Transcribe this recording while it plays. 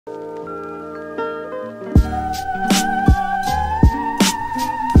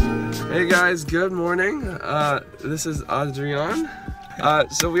Hey guys, good morning. This is Adriaan.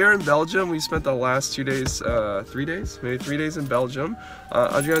 So we are in Belgium. We spent the last 2 days, 3 days, maybe 3 days in Belgium.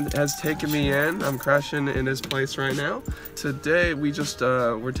 Adriaan has taken me in. I'm crashing in his place right now. Today we just,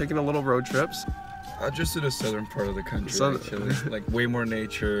 we're taking a little road trips. Just to the southern part of the country, actually. Like way more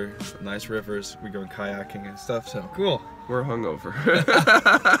nature, nice rivers. We go kayaking and stuff, so cool. We're hungover.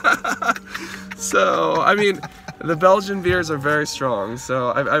 So, I mean, the Belgian beers are very strong.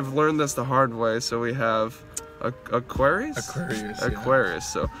 So I've learned this the hard way. So we have Aquarius?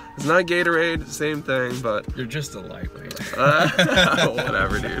 Aquarius. So it's not Gatorade, same thing, but... You're just a lightweight.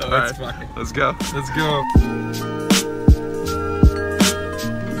 Whatever, dude. No, Alright, fine. let's go. Let's go.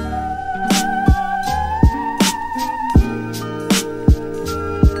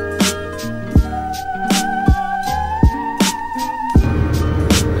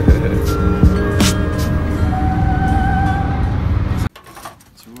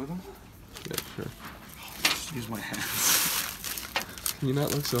 Use my hands. Can you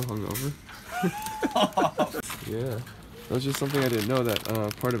not look so hungover? Yeah, that was just something I didn't know, that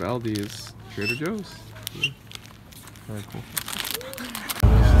part of Aldi is Trader Joe's. Yeah. Alright, cool.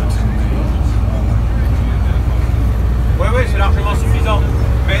 Oui, c'est largement suffisant.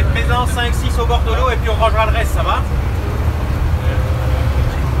 Mets-en 5-6 au bord de l'eau et puis on rangera le reste, ça va?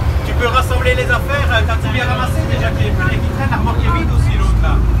 Tu peux rassembler les affaires quand c'est bien ramassé déjà, qui traîne, la remorque est vide aussi l'autre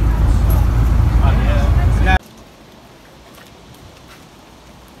là.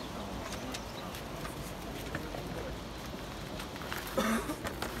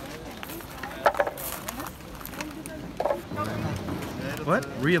 What?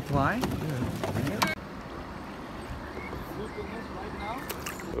 Reapply? Yeah.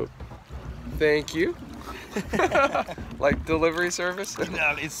 Oh. Thank you. Like delivery service?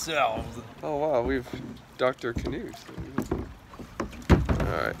 Not itself. Oh wow, we've Dr. Canoes.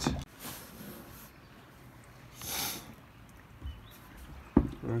 Alright.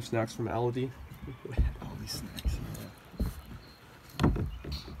 More snacks from Aldi. Aldi snacks.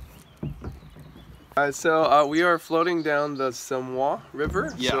 Alright, so we are floating down the Semois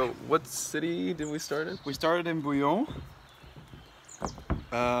River. Yeah. So what city did we start in? We started in Bouillon.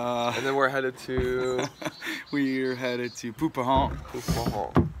 And then we're headed to... We're headed to Poupehan.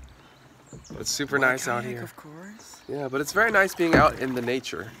 Poupehan. It's super nice out here. Of course. Yeah, but it's very nice being out in the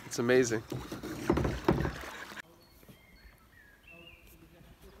nature. It's amazing.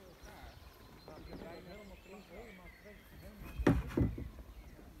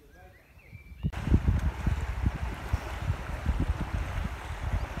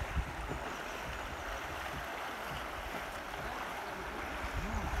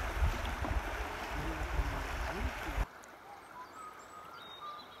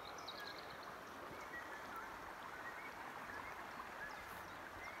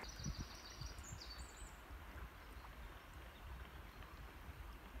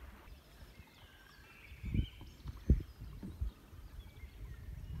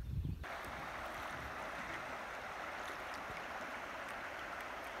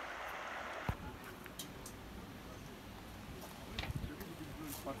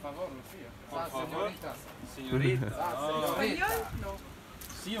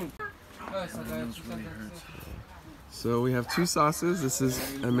 So we have two sauces. This is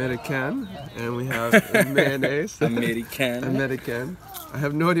American, and we have mayonnaise. American. I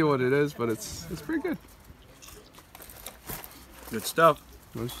have no idea what it is, but it's pretty good. Good stuff.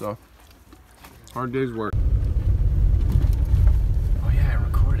 Good stuff. Hard day's work. Oh yeah,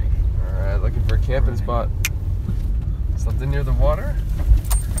 recording. Alright, looking for a camping spot. Something near the water?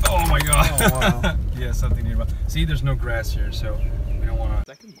 Oh my god. Oh wow. Yeah, something nearby. See, there's no grass here, so we don't want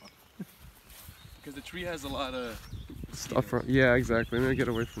to. Second one. Because the tree has a lot of Stuff. Yeah, exactly. I'm gonna get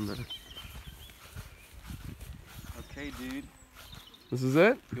away from there. Okay, dude. This is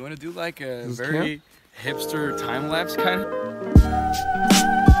it? You want to do like a This very hipster time lapse kind of?